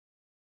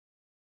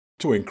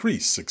To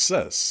increase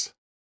success,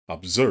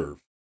 observe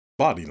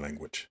body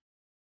language.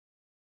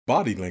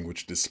 Body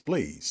language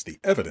displays the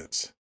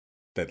evidence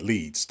that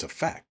leads to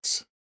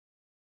facts.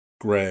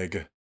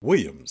 Greg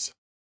Williams,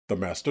 the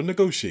master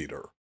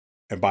negotiator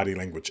and body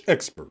language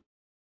expert.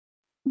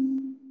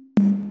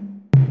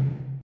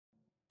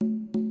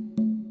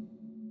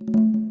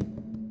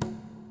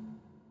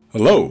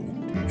 Hello,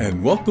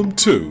 and welcome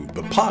to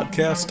the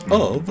podcast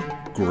of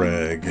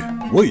Greg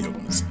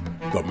Williams,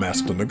 the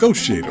master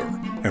negotiator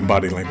and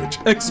body language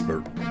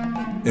expert.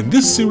 In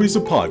this series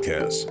of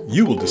podcasts,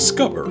 you will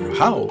discover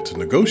how to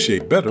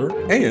negotiate better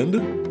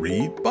and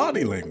read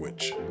body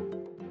language.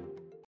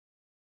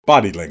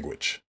 Body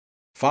language.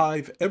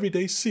 5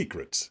 everyday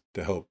secrets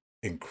to help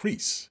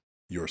increase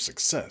your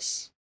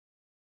success.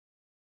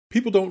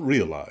 People don't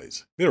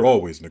realize they're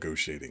always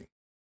negotiating.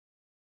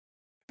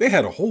 They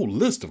had a whole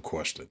list of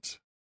questions,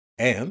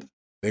 and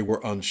they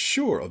were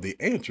unsure of the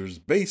answers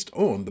based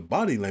on the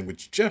body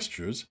language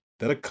gestures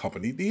that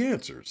accompanied the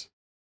answers.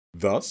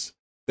 Thus,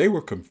 they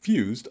were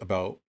confused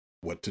about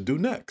what to do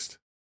next.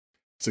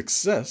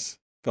 Success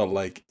felt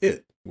like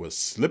it was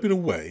slipping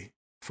away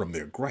from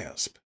their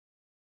grasp.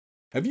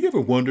 Have you ever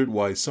wondered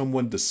why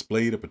someone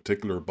displayed a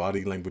particular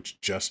body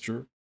language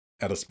gesture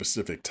at a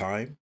specific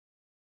time?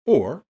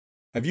 Or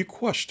have you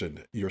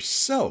questioned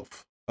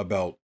yourself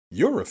about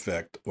your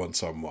effect on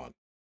someone?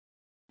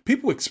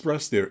 People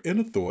express their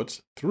inner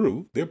thoughts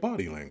through their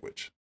body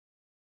language,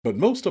 but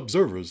most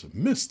observers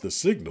miss the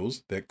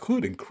signals that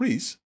could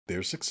increase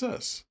their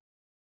success.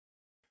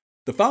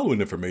 The following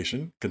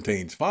information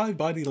contains 5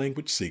 body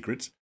language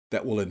secrets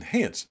that will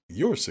enhance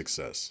your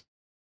success.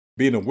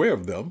 Being aware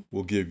of them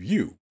will give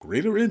you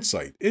greater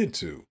insight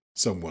into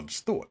someone's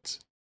thoughts,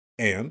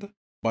 and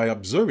by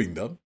observing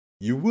them,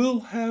 you will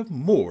have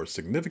more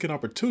significant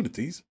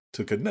opportunities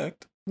to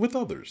connect with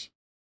others.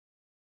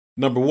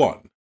 Number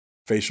 1,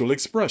 facial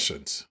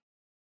expressions.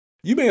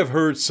 You may have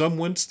heard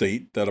someone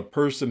state that a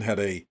person had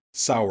a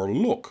sour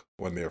look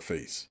on their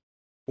face,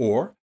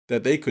 or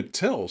that they could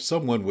tell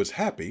someone was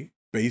happy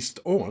based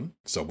on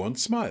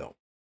someone's smile.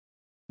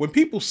 When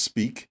people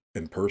speak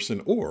in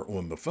person or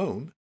on the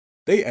phone,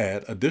 they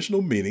add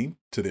additional meaning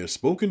to their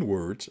spoken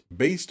words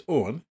based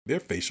on their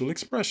facial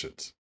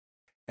expressions.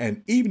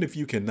 And even if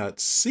you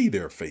cannot see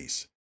their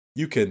face,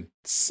 you can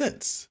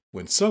sense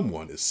when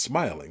someone is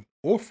smiling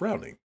or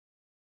frowning.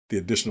 The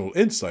additional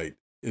insight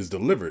is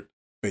delivered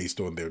based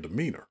on their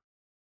demeanor.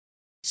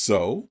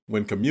 So,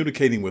 when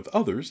communicating with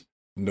others,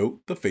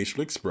 note the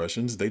facial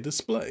expressions they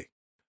display.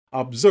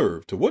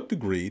 Observe to what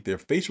degree their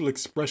facial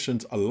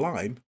expressions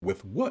align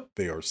with what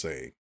they are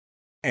saying.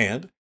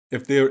 And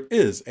if there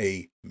is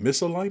a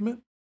misalignment,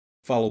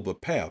 follow the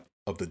path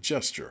of the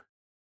gesture.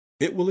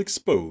 It will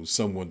expose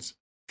someone's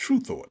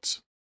true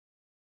thoughts.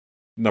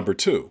 Number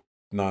 2,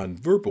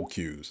 nonverbal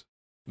cues.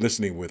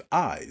 Listening with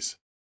eyes,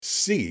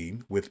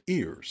 seeing with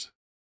ears.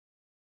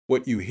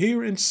 What you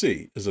hear and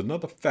see is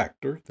another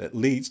factor that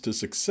leads to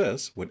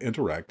success when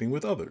interacting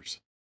with others.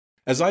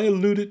 As I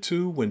alluded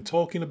to when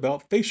talking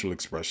about facial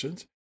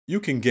expressions,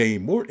 you can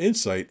gain more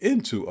insight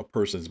into a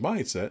person's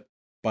mindset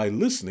by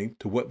listening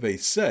to what they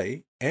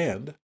say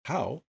and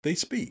how they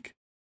speak.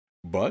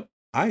 But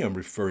I am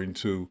referring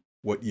to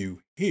what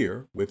you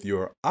hear with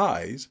your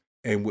eyes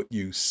and what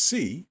you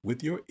see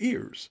with your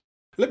ears.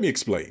 Let me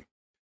explain.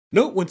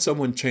 Note when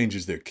someone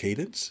changes their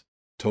cadence,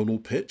 tonal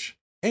pitch,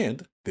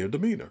 and their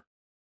demeanor.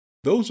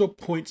 Those are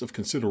points of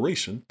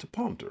consideration to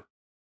ponder.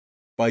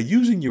 By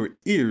using your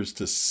ears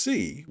to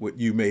see what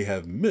you may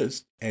have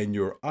missed and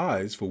your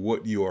eyes for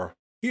what you are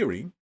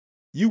hearing,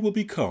 you will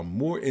become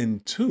more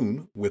in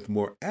tune with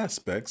more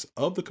aspects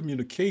of the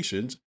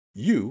communications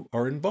you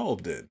are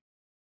involved in,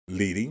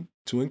 leading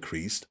to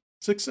increased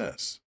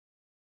success.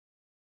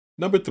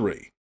 Number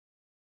 3,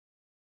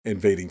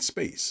 invading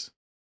space.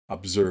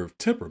 Observe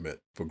temperament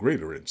for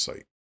greater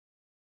insight.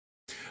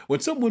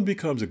 When someone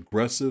becomes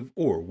aggressive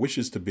or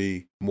wishes to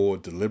be more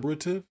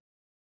deliberative,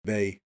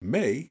 they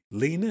may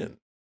lean in.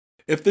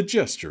 If the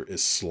gesture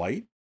is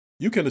slight,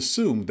 you can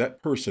assume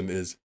that person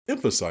is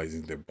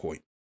emphasizing their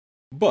point.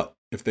 But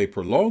if they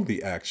prolong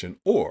the action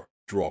or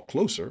draw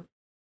closer,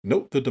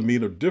 note the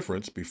demeanor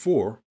difference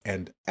before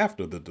and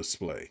after the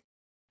display.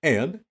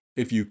 And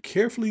if you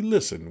carefully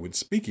listen when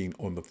speaking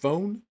on the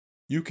phone,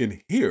 you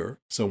can hear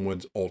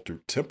someone's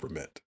altered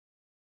temperament.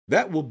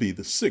 That will be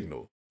the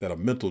signal that a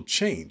mental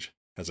change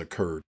has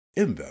occurred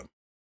in them.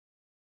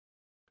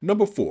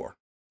 Number 4,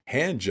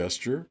 hand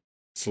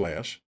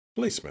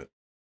gesture/placement.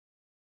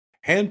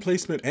 Hand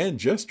placement and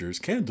gestures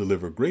can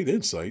deliver great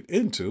insight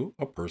into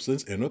a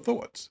person's inner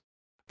thoughts.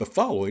 The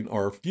following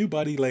are a few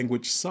body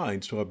language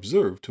signs to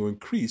observe to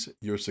increase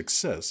your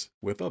success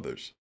with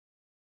others.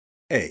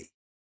 A,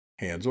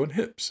 hands on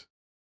hips.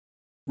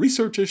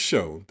 Research has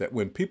shown that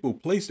when people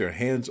place their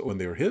hands on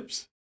their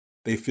hips,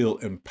 they feel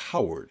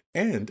empowered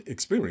and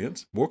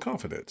experience more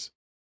confidence.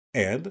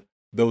 And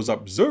those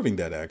observing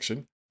that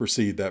action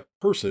perceive that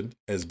person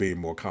as being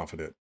more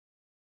confident.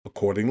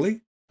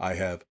 Accordingly, I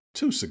have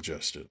 2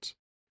 suggestions.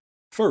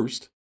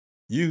 First,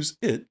 use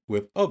it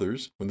with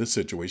others when the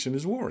situation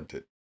is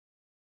warranted.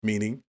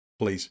 meaning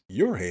place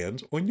your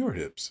hands on your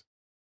hips.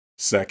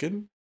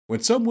 Second,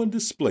 when someone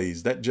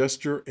displays that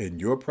gesture in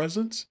your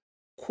presence,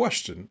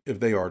 question if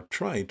they are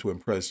trying to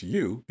impress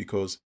you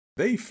because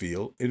they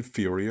feel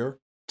inferior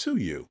to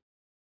you.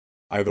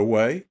 Either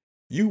way,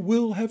 you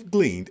will have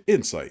gleaned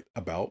insight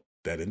about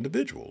that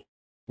individual,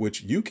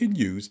 which you can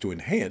use to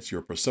enhance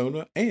your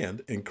persona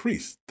and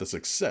increase the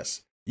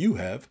success you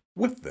have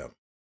with them.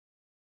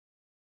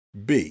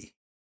 B.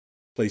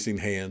 Placing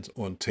hands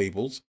on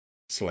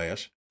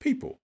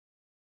tables/people.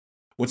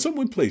 When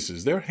someone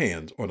places their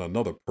hands on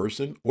another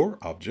person or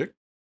object,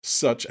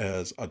 such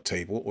as a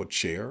table or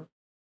chair,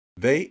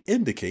 they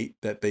indicate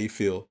that they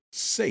feel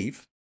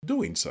safe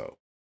doing so.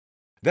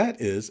 That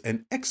is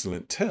an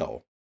excellent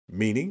tell,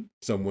 meaning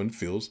someone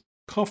feels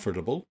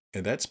comfortable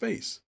in that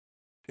space.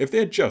 If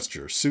their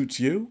gesture suits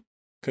you,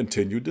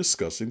 continue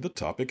discussing the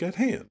topic at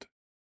hand.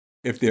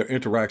 If their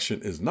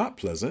interaction is not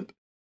pleasant,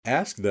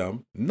 ask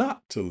them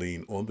not to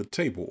lean on the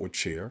table or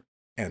chair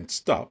and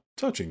stop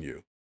touching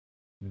you.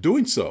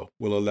 Doing so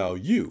will allow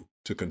you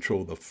to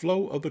control the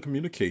flow of the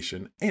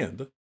communication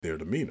and their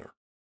demeanor.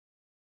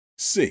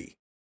 C.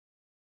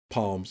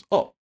 Palms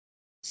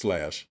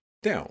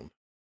up/down.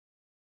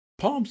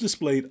 Palms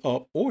displayed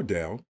up or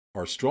down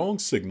are strong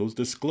signals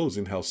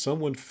disclosing how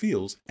someone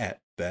feels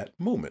at that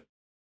moment.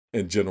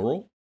 In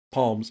general,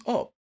 palms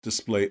up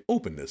display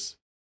openness,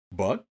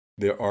 but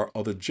there are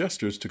other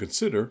gestures to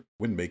consider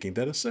when making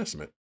that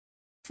assessment.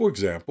 For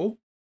example,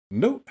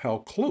 note how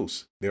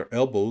close their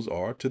elbows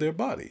are to their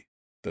body,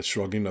 the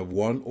shrugging of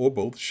one or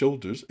both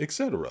shoulders,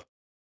 etc.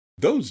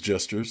 Those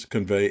gestures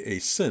convey a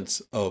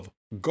sense of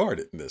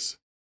guardedness.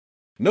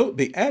 Note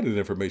the added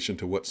information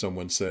to what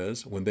someone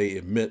says when they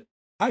emit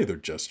either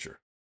gesture.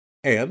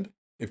 And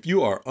if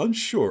you are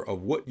unsure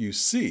of what you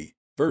see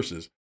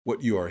versus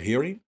what you are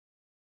hearing,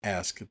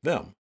 ask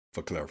them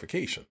for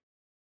clarification.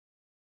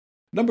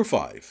 Number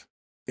 5,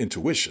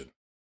 intuition.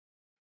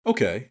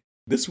 Okay,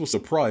 this will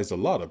surprise a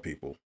lot of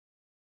people.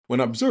 When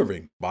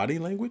observing body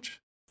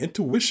language,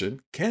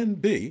 intuition can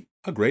be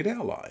a great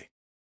ally.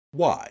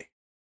 Why?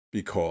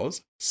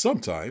 Because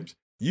sometimes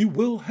you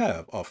will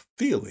have a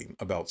feeling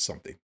about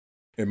something.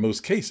 In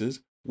most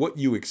cases, what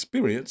you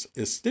experience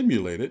is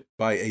stimulated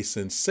by a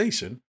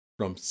sensation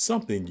from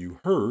something you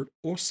heard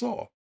or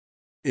saw.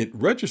 It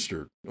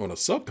registered on a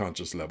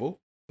subconscious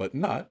level, but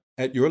not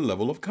at your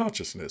level of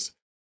consciousness.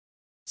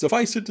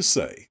 Suffice it to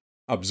say,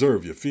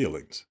 observe your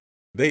feelings.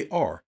 They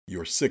are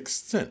your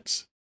sixth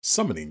sense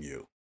summoning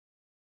you.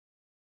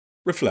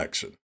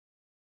 Reflection.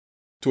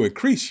 To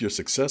increase your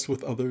success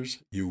with others,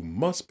 you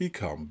must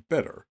become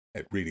better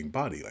at reading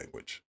body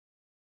language.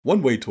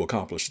 One way to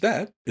accomplish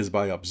that is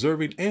by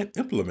observing and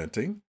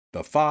implementing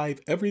the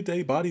 5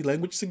 everyday body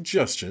language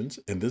suggestions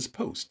in this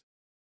post.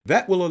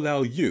 That will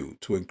allow you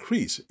to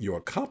increase your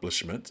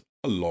accomplishment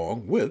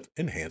along with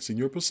enhancing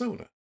your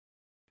persona.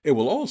 It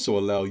will also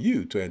allow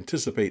you to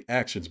anticipate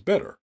actions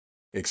better,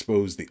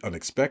 expose the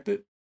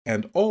unexpected,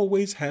 and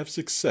always have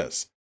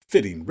success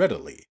fitting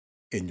readily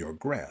in your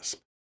grasp.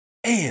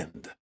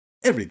 And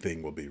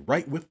everything will be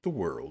right with the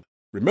world.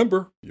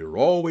 Remember, you're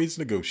always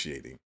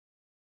negotiating.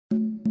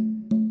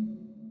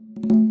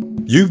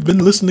 You've been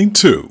listening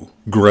to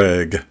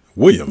Greg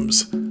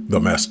Williams, the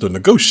Master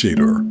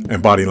Negotiator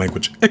and Body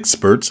Language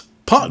Experts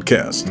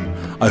podcast.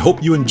 I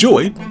hope you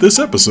enjoyed this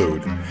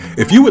episode.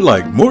 If you would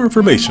like more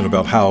information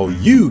about how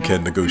you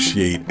can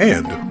negotiate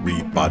and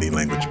read body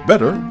language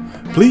better,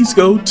 please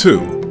go to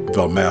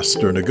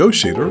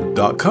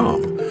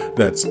themasternegotiator.com.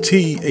 That's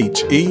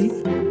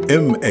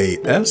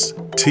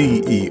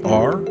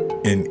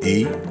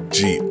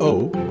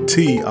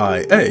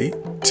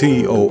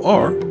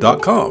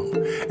themasternegotiator.com.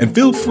 And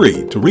feel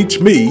free to reach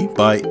me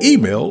by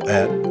email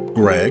at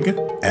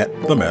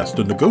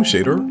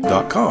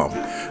greg@themasternegotiator.com.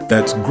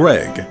 That's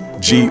Greg, Greg,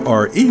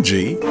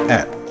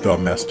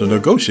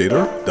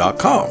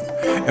 @themasternegotiator.com.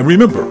 And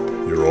remember,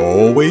 you're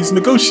always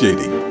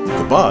negotiating.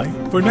 Goodbye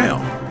for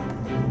now.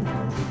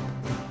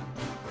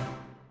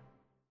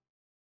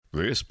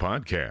 This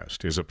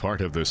podcast is a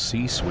part of the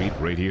C-Suite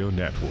Radio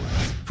Network.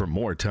 For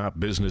more top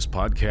business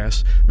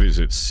podcasts,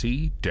 visit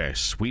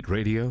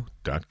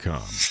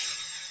c-suiteradio.com.